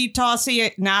floaty, tossy.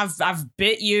 Now I've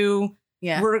bit you.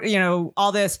 Yeah. We're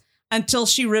all this until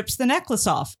she rips the necklace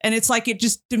off, and it's like it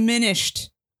just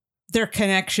diminished their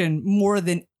connection more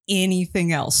than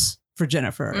anything else for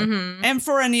Jennifer Mm-hmm. and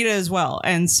for Anita as well.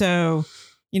 And so,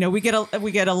 we get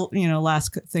a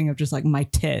last thing of just like my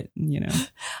tit,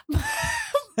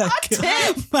 My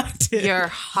tit. my tit. Your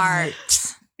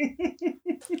heart.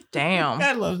 Damn.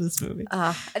 I love this movie.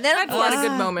 And then Had a lot of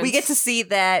good moments. we get to see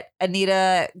that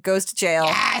Anita goes to jail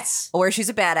Yes. where she's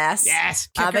a badass. Yes.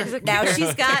 And Kicker. now Kicker.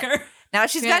 she's got Kicker.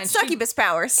 got Yeah, and she- succubus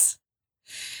powers.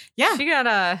 Yeah. She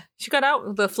got out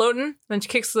with the floating, then she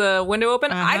kicks the window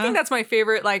open. I Uh-huh. think that's my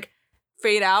favorite,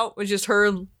 fade out was just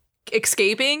her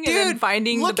escaping and then Dude,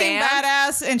 finding the looking band.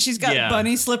 badass, and she's got Yeah.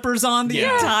 bunny slippers on the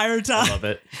Yeah. entire I time. love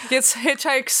it. Gets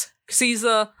hitchhikes, sees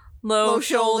the low, Low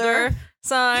shoulder. shoulder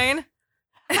sign.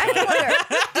 I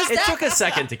wonder, It took a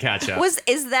second to catch up.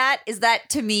 is that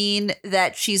to mean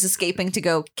that she's escaping to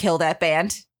go kill that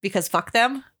band because fuck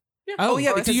them? Oh,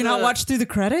 yeah. Or Do is you this not a- watch through the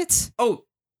credits? Oh,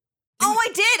 Oh, I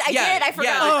did. I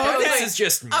forgot. Oh, This okay. is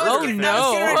just I was murder. gonna- I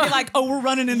was getting ready to be like, oh, we're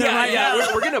running in there right now.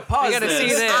 We're gonna pause. I gotta see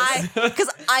this. Because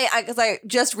I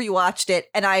just rewatched it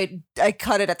and I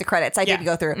cut it at the credits. I didn't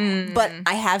go through, Mm. but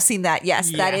I have seen that.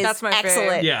 Yes, that is That's my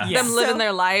excellent. fave. Yeah. Them living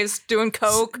their lives, doing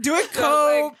coke, Doing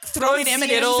coke, throwing M&Ms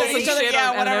Skittles at and each other. shit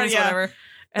Yeah, on whatever. M&Ms, Yeah. whatever.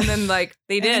 And then like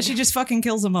they And then did. she just fucking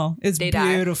kills them all. It's They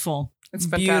die. beautiful. It's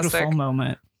beautiful fantastic.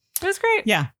 moment. It was great.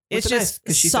 Yeah, it's just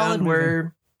because she solid found movie.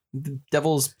 where the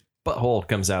devil's butthole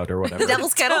comes out or whatever.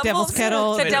 Devil's Kettle. Devil's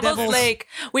Kettle. The Devil's Devil's- Lake.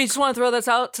 We just want to throw this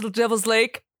out to the Devil's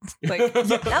Lake. Like Devil's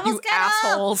you Kettle.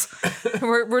 assholes.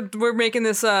 we're making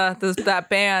this that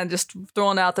band just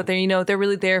throwing out that they're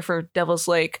really there for Devil's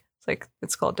Lake. It's like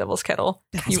it's called Devil's Kettle.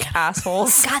 Devil's You Kettle.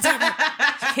 assholes. God damn it.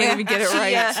 Can't even get it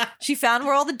right. She found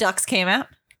where all the ducks came out.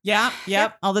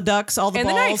 Yep. All the ducks, all the And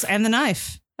the balls, knife. and the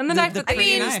knife. And the The- knife the that they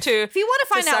pretty used knife. to If you want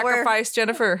to find out where sacrifice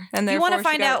Jennifer, and you want to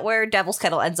therefore she find got- out where Devil's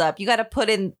Kettle ends up, you got to put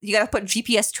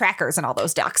GPS trackers in all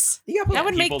those ducks. That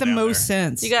would make the most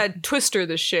sense. you gotta twister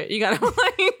this shit. You gotta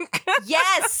like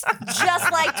Yes,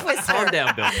 just like Twister. Calm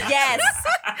down, Bill. Yes,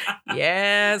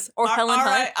 yes, or Helen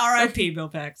Hunt. R.I.P. Bill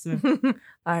Paxton.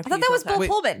 I thought that was Bill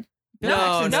Pullman. Bill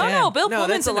Paxton's No, dead. no, Bill No,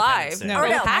 Pullman's that's alive. Independence Day. No, Or Bill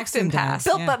Bill Paxton Paxton passed.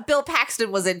 died. Bill, Yeah. but Bill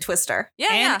Paxton was in Twister. Yeah,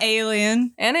 And yeah.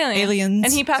 Alien. And Alien. Aliens.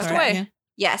 And he passed Sorry, away. yeah.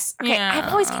 Yes. Okay. Yeah.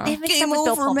 I've always get mixed Game up with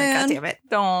Bill over, Pullman. man. God damn it.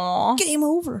 Aw. Game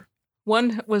over.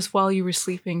 One was While You Were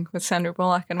Sleeping with Sandra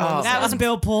Bullock, and one Oh, was That was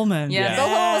Bill Pullman. Yeah. Bill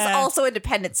Pullman was also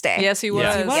Independence Day. yes, he was.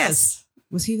 Yes, He was. Yes.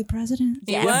 Was he the president?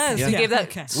 He Yes. was. Yeah. He gave that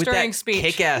Okay. With With stirring that speech.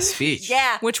 kick-ass speech.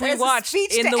 Yeah. Which we That is a watched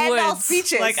speech in to the end all woods.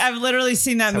 speeches. Like I've literally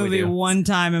seen that That's how we movie do. one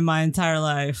time in my entire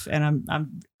life, and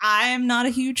I'm not a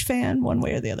huge fan one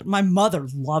way or the other. My mother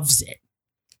loves it.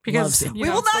 Because Loves it. you we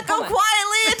know, will it's not Bill go Pullman.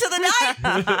 quietly into the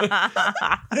night.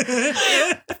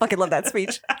 I fucking love that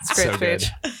speech. It's a great So good.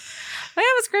 speech. Oh, yeah,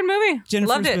 it was a great movie. Jennifer's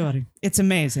Loved it. Body. It's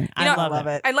amazing. I know, love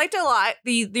it. I liked it a lot.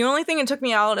 The only thing that took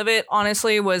me out of it,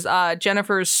 honestly, was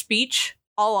Jennifer's speech.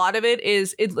 A lot of it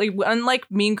is like unlike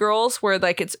Mean Girls, where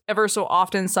like it's ever so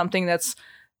often something that's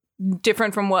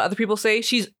different from what other people say.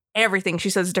 She's everything she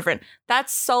says is different.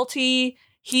 That's salty.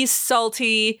 He's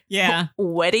salty. Yeah.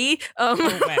 Wetty.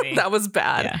 Wetty. That was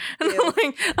bad. Yeah. And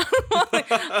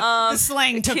The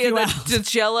slang took you the, out. the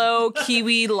Jello,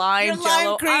 kiwi, lime, Your lime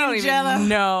Jello. cream I don't even Jell-O.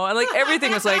 know. And like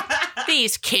everything was like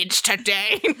these kids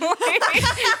today.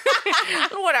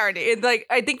 What are they? Like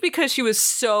I think because she was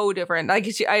so different. Like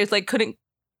I was like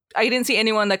I didn't see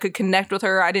anyone that could connect with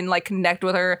her. I didn't like connect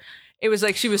with her. It was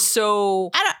like she was so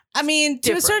I mean, to a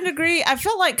Different. certain degree, I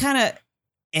felt like kind of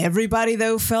everybody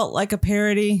though felt like a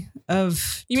parody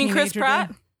of. You mean Chris teenager Pratt?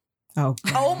 girl. Oh,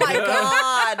 Oh my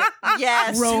God.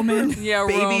 Yes. Roman. Yeah,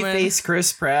 Baby Roman. face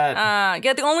Chris Pratt.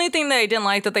 Yeah, the only thing that I didn't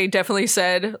like that they definitely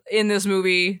said in this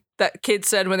movie that kids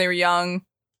said when they were young,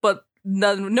 but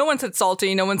no one said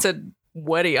salty, no one said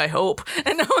wetty, I hope,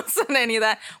 and no one said any of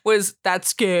that, was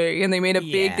that's gay, and they made a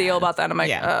big Yeah. deal about that. I'm like,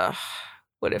 Yeah. ugh,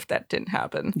 what if that didn't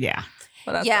happen? Yeah.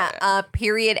 But that's Yeah. about it.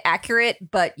 Period accurate,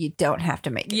 but you don't have to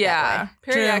make it. Yeah,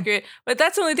 very True. accurate. But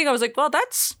that's the only thing I was like, well,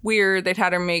 that's weird. They'd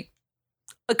had her make,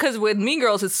 because with Mean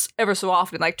Girls, it's ever so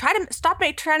often like trying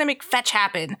to make fetch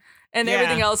happen, and Yeah.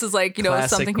 everything else is like Classic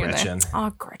something here Gretchen. and there. Oh,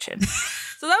 Gretchen.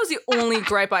 So that was the only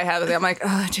gripe I had with it. I'm like,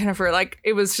 oh, Jennifer. Like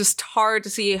it was just hard to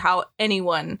see how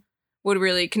anyone would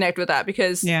really connect with that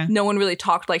because Yeah. no one really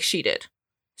talked like she did,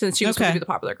 since she was supposed Okay. to be the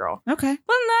popular girl. Okay. Other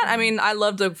than that, I mean, I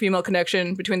loved the female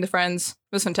connection between the friends.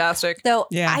 It was fantastic. Though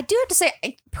Yeah. I do have to say,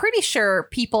 I'm pretty sure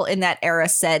people in that era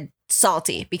said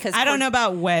salty because I don't know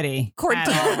about Wetty.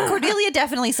 at all. Cordelia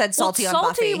definitely said salty well, on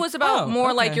salty Buffy. was about Oh,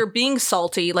 more like okay. you're being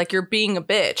salty, like you're being a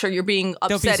bitch or you're being be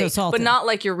so upsetting, salty. but not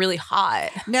like you're really hot.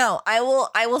 No, I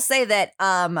will say that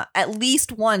at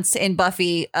least once in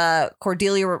Buffy,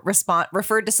 Cordelia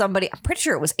referred to somebody, I'm pretty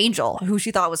sure it was Angel, who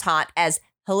she thought was hot, as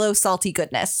hello salty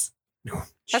goodness.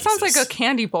 That sounds like a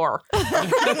candy bar.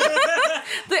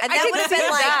 And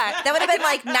that would have been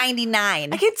like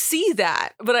 99. I could see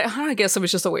that, but I guess it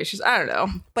was just the way she's. I don't know.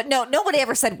 But no, nobody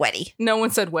ever said wetty. No one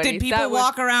said wetty. Did people That was-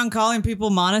 walk around calling people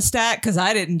Monostat? Because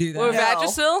I didn't do that. Or No.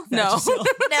 Vagisil? No. Vagisil.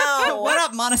 No. What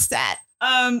up,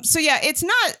 Monostat? So yeah, it's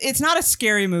not a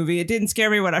scary movie. It didn't scare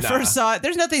me when I Nah. first saw it.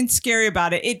 There's nothing scary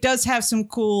about it. It does have some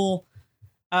cool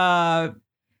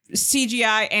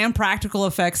CGI and practical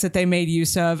effects that they made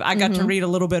use of. I got to read a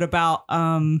little bit about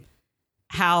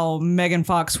how Megan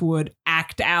Fox would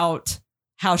act out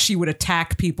how she would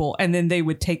attack people, and then they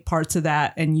would take parts of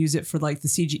that and use it for like the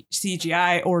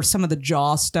CGI or some of the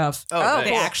Jaw stuff. Oh, They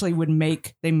cool. actually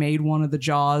they made one of the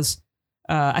Jaws,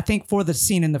 I think for the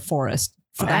scene in the forest.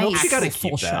 For I hope that she actual gotta full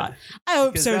keep that. shot. I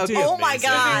hope Because so that would too. be Oh my amazing.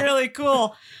 God. That'd be really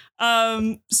cool.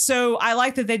 So I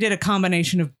like that they did a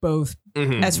combination of both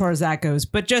Mhm. as far as that goes.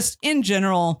 But just in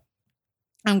general,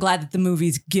 I'm glad that the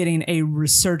movie's getting a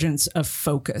resurgence of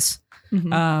focus.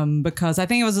 Because I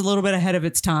think it was a little bit ahead of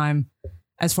its time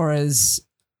as far as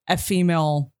a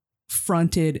female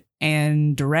fronted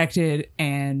and directed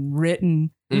and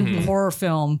written Mhm. horror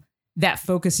film that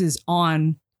focuses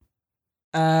on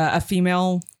a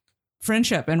female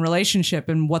friendship and relationship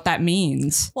and what that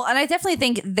means. Well, and I definitely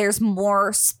think there's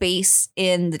more space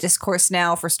in the discourse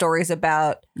now for stories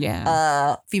about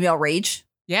Yeah. female rage.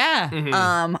 Yeah.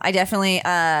 Mhm. I definitely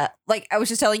like I was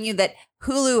just telling you that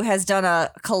Hulu has done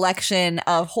a collection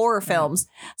of horror films.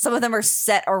 Some of them are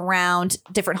set around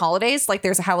different holidays. Like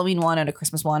there's a Halloween one and a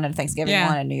Christmas one and a Thanksgiving Yeah.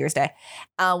 one and New Year's Day.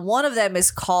 One of them is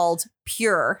called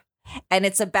Pure. And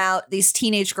it's about these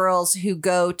teenage girls who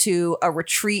go to a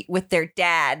retreat with their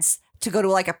dads to go to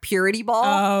like a purity ball.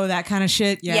 Oh, that kind of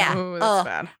shit. Yeah. Yeah. Ooh, that's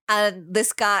bad. And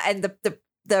this guy and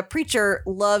the preacher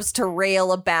loves to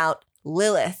rail about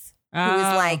Lilith, who is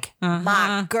Oh, like my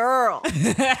uh-huh. girl.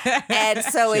 And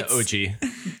so The it's OG.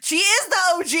 she is the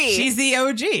OG. She's the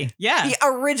OG. Yeah. the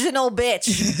original bitch.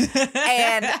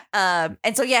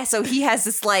 And so yeah, so he has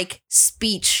this like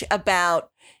speech about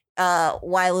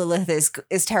why Lilith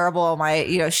is terrible.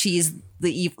 She's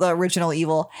the original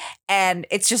evil, and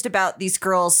it's just about these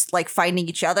girls like finding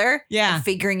each other, Yeah. and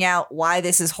figuring out why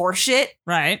this is horseshit,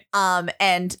 Right.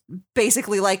 and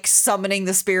basically like summoning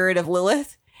the spirit of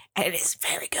Lilith, and it is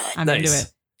very good. I'm Nice. into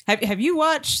it. Have you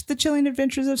watched The Chilling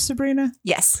Adventures of Sabrina?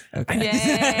 Yes,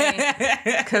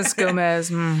 Because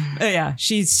Gomez. Yeah,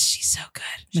 she's so good.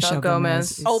 Michelle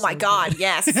Gomez. is oh my so god, good.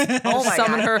 yes, oh my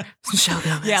Summon god. her. Michelle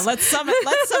Gomez. Yeah, let's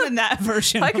summon that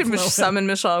version. If I could of Lilith. summon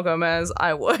Michelle Gomez,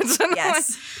 I would.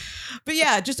 Yes. But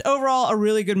yeah, just overall a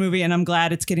really good movie, and I'm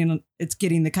glad it's getting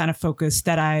the kind of focus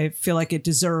that I feel like it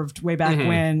deserved way back Mhm.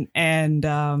 when.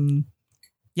 And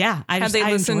yeah, I Had they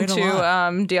listened enjoyed it a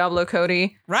lot. to Diablo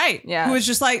Cody? Right. Yeah. Who was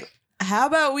just like, how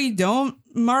about we don't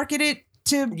market it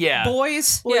to Yeah.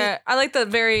 boys? Yeah, I like the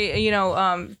very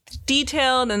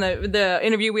detailed, and the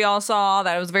interview we all saw,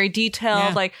 that it was very detailed.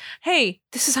 Yeah. Like, hey,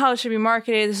 this is how it should be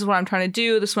marketed. This is what I'm trying to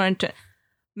do. This one.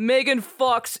 Megan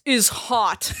Fox is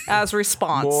hot as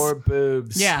response. More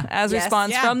boobs. Yeah. As Yes.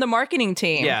 response Yeah. from the marketing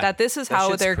team. Yeah. That this is That how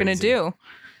shit's they're going to crazy. do.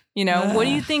 What do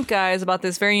you Ugh. think, guys, about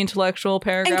this very intellectual And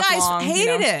paragraph guys long?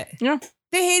 hated it. Yeah.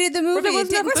 They hated the movie. there It wasn't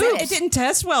didn't, enough it boobs. didn't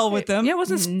test well with them. Yeah, it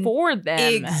wasn't for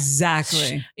them.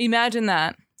 Exactly. Imagine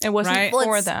that. It wasn't Right. Well,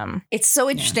 for it's- them. It's so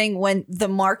interesting when the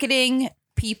marketing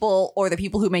people or the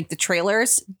people who make the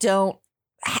trailers don't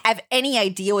have any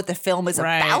idea what the film is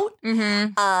Right. about.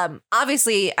 Mm-hmm.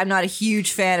 Obviously, I'm not a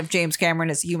huge fan of James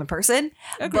Cameron as a human person.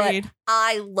 Agreed.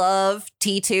 I love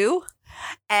T2,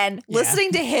 and Yeah.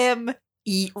 listening to him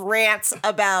rants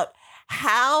about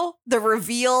how the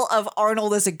reveal of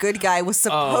Arnold as a good guy was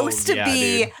supposed to yeah,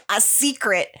 be dude. a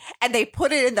secret, and they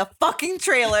put it in the fucking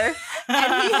trailer,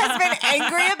 and he has been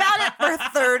angry about it for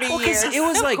 30 years. It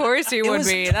was Of like course he it would was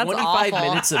be. That's 25 awful.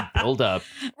 minutes of buildup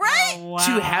Right? Oh, wow.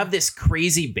 to have this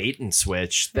crazy bait and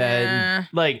switch. Then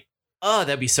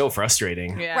that'd be so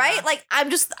frustrating. Yeah. Right? Like I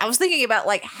was thinking about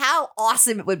like how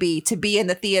awesome it would be to be in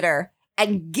the theater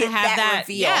and get Have that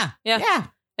reveal. Yeah. Yeah. Yeah.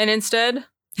 And instead,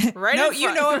 right No, in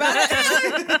you front. know about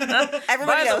it.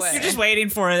 Everybody By the knows. way. You're just waiting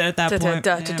for it at that Da, da, point.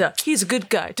 da, Yeah. da, da. He's a good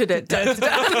guy. Da, da, da, da,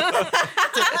 da.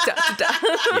 Da, da,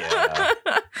 da,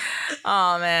 da.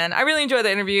 Oh man, I really enjoyed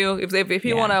the interview. If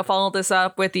you Yeah. want to follow this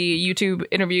up with the YouTube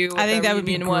interview, I think the that would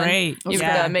be reunion one, great. You've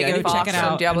Yeah. got Megan Go Fox check it and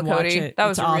out Diablo and watch Cody. it. That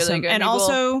was It's really awesome. good. And Maybe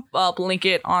also, we'll link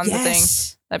it on the thing.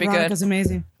 yes, That'd be good. Veronica's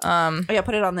amazing. Oh, yeah,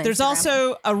 put it on the There's Instagram.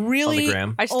 also a really On the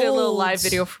gram. I just did a little live old-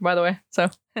 video, by the way. So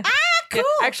cool.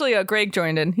 actually, Greg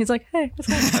joined in. He's like, "Hey, what's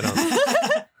going on?"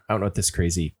 I don't know what this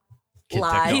crazy kid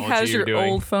Live. technology He has you're your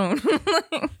doing. old phone.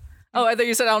 Oh, I thought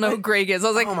you said I don't know who Greg is. I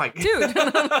was like, Oh my dude,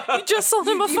 you just sold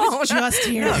him a He phone. was just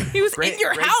here. He was Greg, in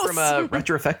your Greg house. from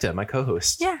Retrofecta, my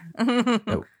co-host. Yeah.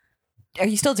 Are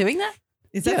you still doing that?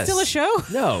 Is that Yes. still a show?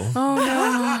 No. Oh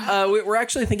no. We're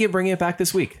actually thinking of bringing it back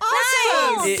this week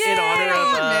Awesome. in honor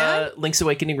of man. Link's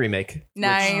Awakening remake. which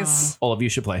Nice. all of you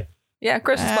should play Yeah,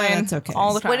 Chris is playing That's okay.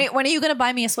 all the time. When are you going to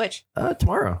buy me a Switch?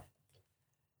 tomorrow.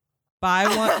 Buy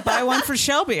one for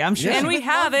Shelby. I'm sure. Yeah. she And we would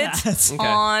have love it that. Okay.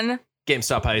 on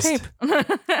GameStop heist.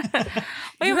 tape.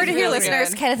 You heard it here, really listeners.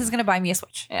 good. Kenneth is going to buy me a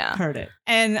Switch. Yeah. Heard it.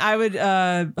 And I would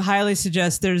highly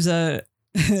suggest there's a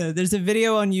there's a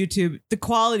video on YouTube. The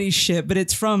quality's shit, but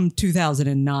it's from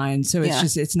 2009, so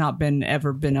it's not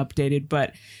ever been updated.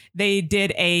 But they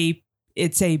did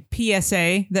it's a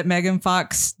PSA that Megan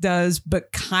Fox does,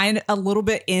 but kind of a little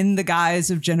bit in the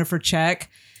guise of Jennifer Check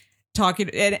talking,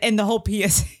 and the whole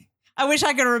PSA. I wish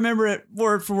I could remember it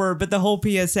word for word, but the whole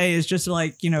PSA is just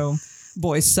like,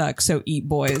 boys suck, so eat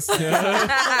boys.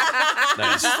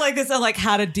 It's just like this, like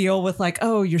how to deal with like,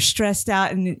 oh, you're stressed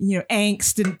out and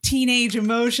angst and teenage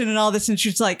emotion and all this, and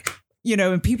she's like,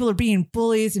 and people are being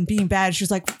bullies and being bad.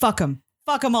 She's like, fuck them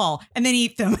all, and then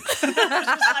eat them.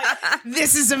 Like,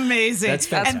 this is amazing. That's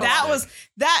fantastic. And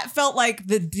that felt like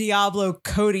the Diablo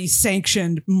Cody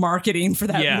sanctioned marketing for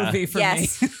that movie for me.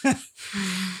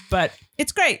 But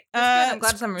it's great. good. I'm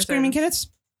glad Summer Screaming returned.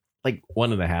 Kittens. Like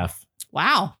 1.5.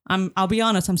 Wow. I'll be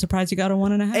honest. I'm surprised you got a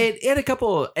 1.5. It had a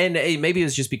couple, and maybe it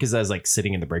was just because I was like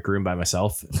sitting in the break room by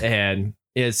myself, and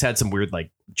it's had some weird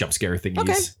like jump scare thingies.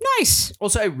 Okay. Nice.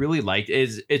 Also, I really liked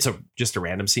it's just a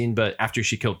random scene, but after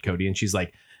she killed Cody and she's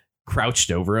like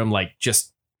crouched over him, like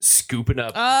just scooping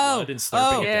up blood and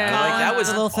slurping it yeah. down. Like that was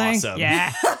a little awesome. thing.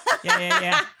 Yeah.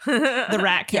 Yeah. The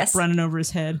rat kept Yes. running over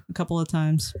his head a couple of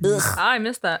times. I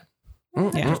missed that. Yeah.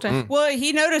 Interesting. Well,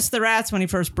 he noticed the rats when he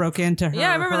first broke into her,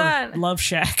 Yeah, I remember her that. love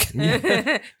shack.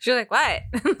 She's like, what?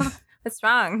 What's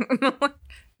wrong?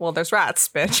 Well, there's rats,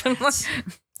 bitch. I'm like,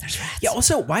 There's rats. Yeah.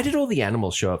 Also, why did all the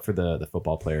animals show up for the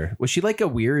football player? Was she like a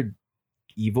weird,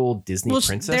 evil Disney Well,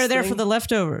 princess? they're there thing? for the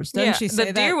leftovers. Doesn't yeah, she say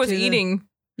the that deer was to the- eating,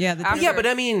 Yeah, the after- deer. Yeah, but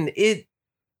I mean it.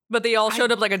 but they all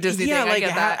showed up like a Disney Yeah, thing. I like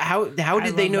get that. how I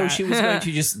did they love know that. she was going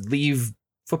to just leave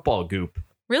football goop?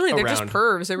 Really, they're just around.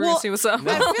 pervs. They really see what's up.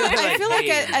 I feel like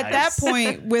at that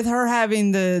point, with her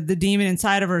having the demon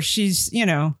inside of her, she's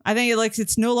I think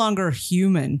it's no longer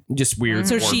human. Just weird.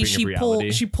 So warping of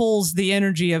reality. she pulls the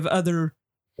energy of other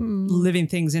living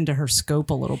things into her scope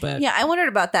a little bit. Yeah, I wondered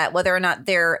about that, whether or not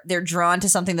they're drawn to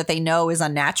something that they know is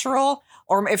unnatural,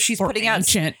 or if she's Or putting out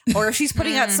ancient. or if she's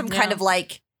putting out some kind of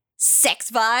like sex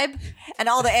vibe, and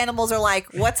all the animals are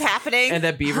like, "What's happening?" And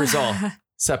that beaver's all,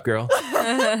 "Sup, girl?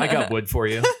 I got wood for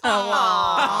you."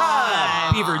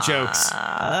 Aw. Beaver jokes.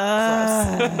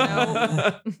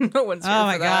 No one's here Oh for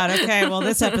my that. god. Okay, well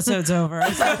this episode's over.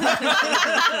 That's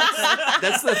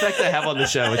the effect I have on the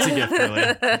show. It's a gift, really.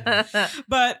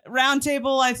 But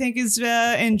Roundtable, I think, is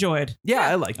enjoyed. Yeah,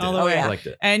 I liked it. All the way. I liked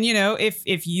it. And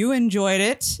if you enjoyed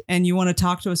it and you want to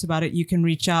talk to us about it, you can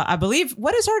reach out. I believe,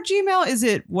 what is our Gmail? Is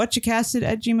it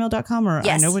whatyoukasted@gmail.com? Or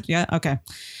Yes. I know what. Yeah. Okay.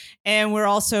 And we're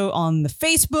also on the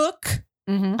Facebook.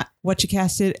 Mhm. What You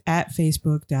Casted at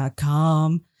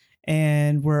facebook.com.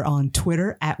 And we're on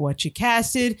Twitter at What You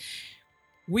Casted.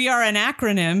 We are an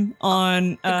acronym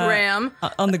on Graham.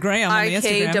 on the gram, on the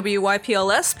Instagram.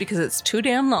 IKWYPLS because it's too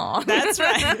damn long. That's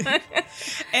right.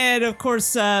 And of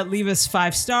course, leave us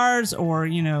 5 stars or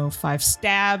 5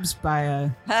 stabs by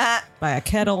a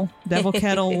kettle, devil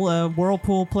kettle,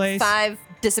 whirlpool place. 5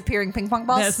 disappearing ping pong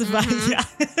balls. That's the 5. Yeah.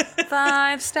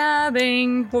 5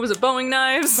 stabbing. What was it? Boeing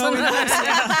knives. Bowie knives,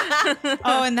 yeah.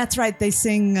 Oh, and that's right. They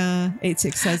sing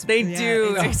 867. They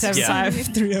do.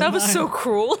 875. That was so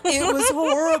cruel. It was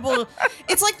horrible.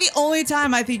 It's like the only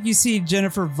time I think you see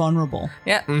Jennifer vulnerable,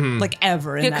 Yeah. like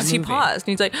ever in Yeah, that because movie. he paused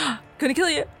and he's like, "Gonna kill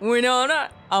you." We know I'm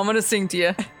not. I'm gonna sing to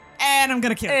you, And I'm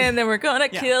gonna kill you. and then we're gonna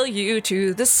Yeah. kill you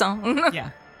to the song.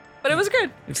 Yeah, But it was good.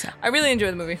 it was- I really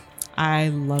enjoyed the movie, I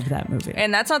love that movie.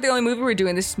 and that's not the only movie we're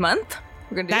doing this month.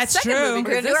 We're gonna do That's a second true. movie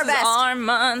We're because gonna do our this is best. our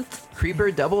month.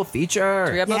 Creeper double feature.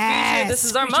 We have a Yes, feature. This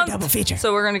is our feature, month. double feature.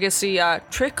 So we're gonna get see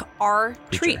Trick or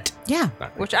Treat, yeah,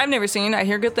 which I've never seen. I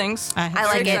hear good things. I I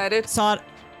like it. Excited. saw it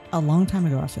a long time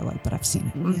ago. I feel like, but I've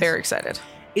seen it. I'm Yes. very excited.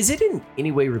 Is it in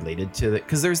any way related to the?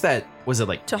 Because there's that. Was it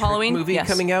like To Trick Halloween? movie Yes.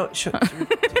 coming out? Shut your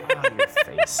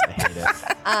face. I hate it.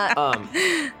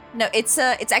 No, it's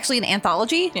actually an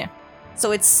anthology. Yeah.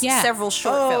 So it's Yeah. several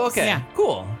short Oh, films. okay. Yeah.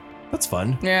 Cool. That's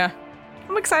fun. Yeah,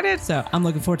 I'm excited. So I'm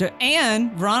looking forward to it.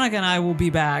 And Veronica and I will be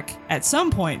back at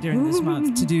some point during this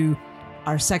month to do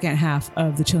our second half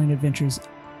of the Chilling Adventures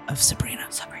of Sabrina.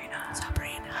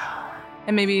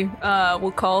 And maybe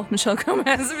we'll call Michelle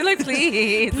Gomez and be like,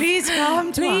 please, Please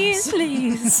come to please, us.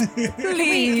 please,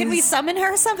 please. Can we summon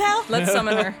her somehow? Let's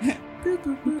summon her. Beep,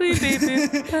 beep,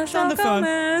 beep. on the phone.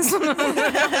 Gomez.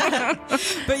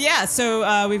 But yeah,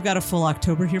 so we've got a full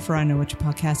October here for I Know What You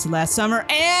Podcasted last summer.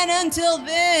 And until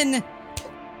then,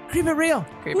 keep it real.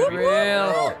 Keep it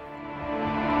real.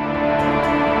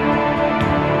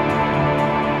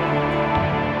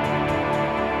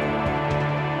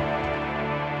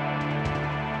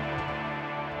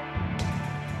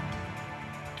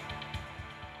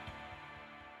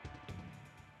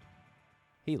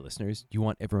 Hey listeners, do you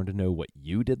want everyone to know what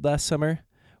you did last summer?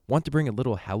 Want to bring a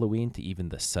little Halloween to even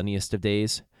the sunniest of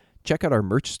days? Check out our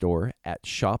merch store at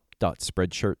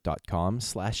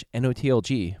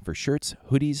shop.spreadshirt.com/NOTLG for shirts,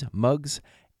 hoodies, mugs,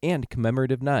 and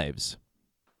commemorative knives.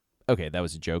 Okay, that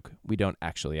was a joke. We don't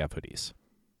actually have hoodies.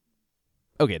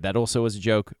 Okay, that also was a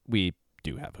joke. We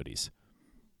do have hoodies.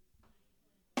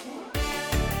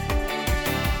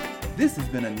 This has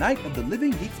been a Night of the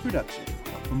Living Geeks production.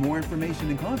 For more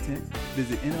information and content,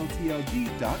 visit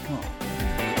NOTLG.com.